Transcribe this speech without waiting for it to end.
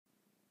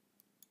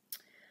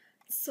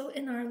So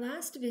in our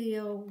last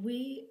video,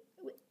 we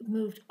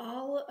moved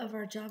all of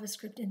our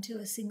JavaScript into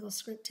a single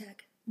script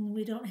tag. And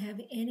we don't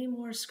have any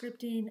more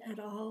scripting at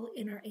all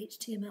in our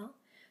HTML.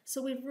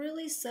 So we've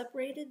really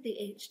separated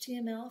the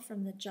HTML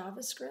from the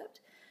JavaScript.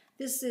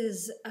 This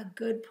is a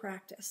good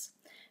practice.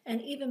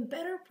 An even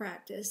better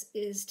practice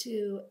is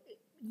to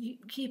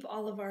keep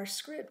all of our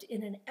script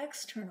in an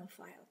external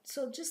file.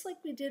 So just like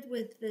we did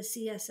with the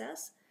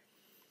CSS,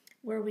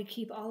 where we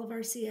keep all of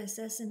our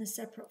CSS in a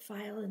separate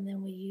file and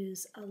then we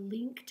use a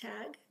link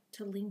tag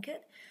to link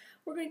it,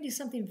 we're going to do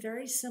something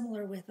very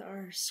similar with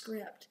our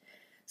script.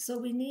 So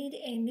we need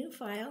a new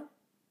file,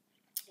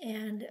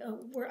 and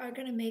we're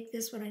going to make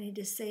this one. I need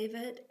to save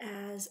it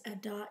as a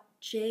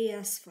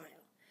 .js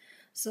file.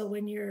 So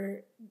when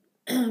you're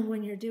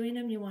doing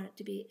them, you want it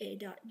to be a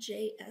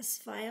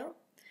 .js file.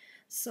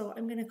 So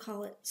I'm going to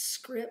call it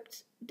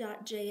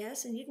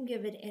script.js, and you can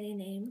give it any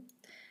name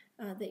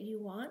that you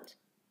want.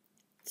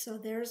 So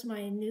there's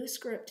my new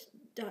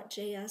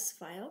script.js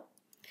file.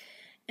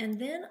 And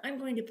then I'm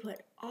going to put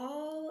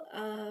all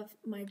of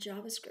my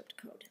JavaScript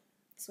code.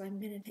 So I'm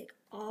going to take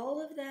all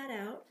of that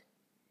out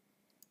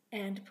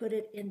and put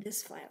it in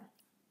this file.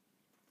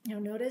 Now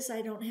notice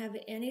I don't have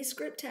any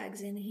script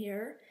tags in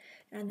here,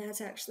 and that's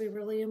actually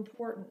really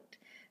important,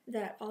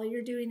 that all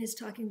you're doing is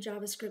talking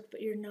JavaScript, but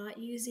you're not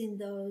using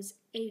those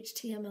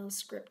HTML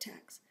script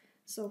tags.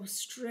 So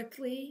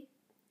strictly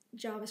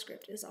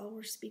JavaScript is all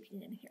we're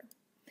speaking in here.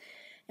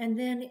 And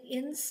then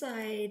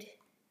inside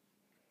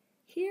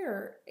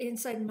here,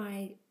 inside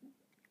my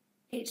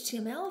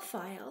HTML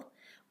file,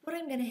 what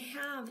I'm going to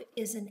have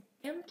is an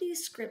empty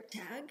script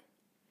tag,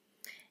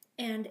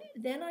 and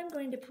then I'm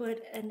going to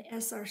put an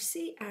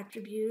src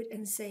attribute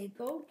and say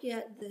go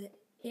get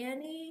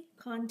any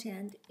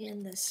content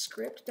in the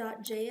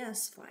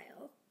script.js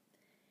file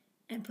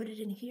and put it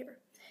in here.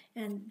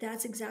 And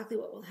that's exactly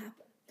what will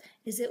happen,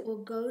 is it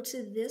will go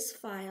to this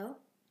file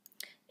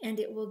and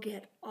it will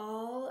get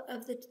all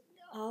of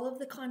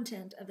the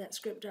content of that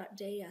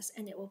script.js,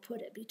 and it will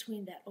put it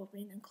between that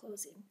opening and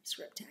closing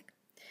script tag.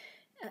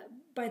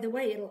 By the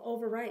way, it'll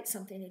overwrite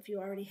something if you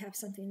already have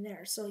something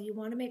there. So you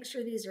want to make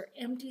sure these are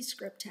empty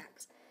script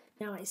tags.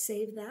 Now I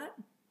save that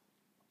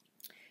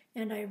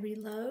and I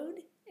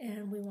reload,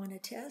 and we want to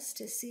test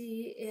to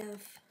see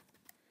if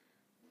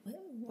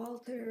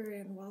Walter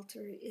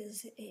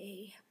is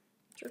a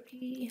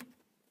turkey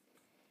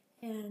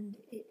and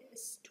it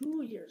is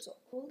 2 years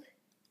old,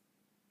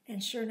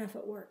 and sure enough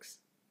it works.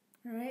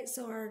 All right,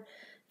 so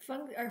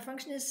our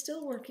function is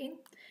still working,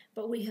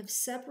 but we have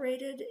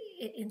separated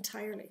it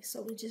entirely.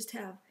 So we just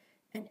have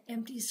an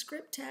empty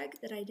script tag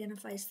that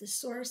identifies the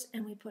source,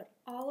 and we put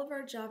all of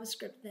our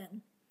JavaScript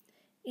then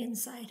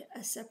inside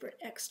a separate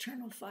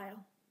external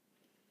file.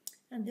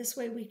 And this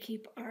way we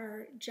keep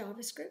our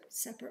JavaScript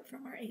separate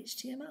from our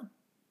HTML.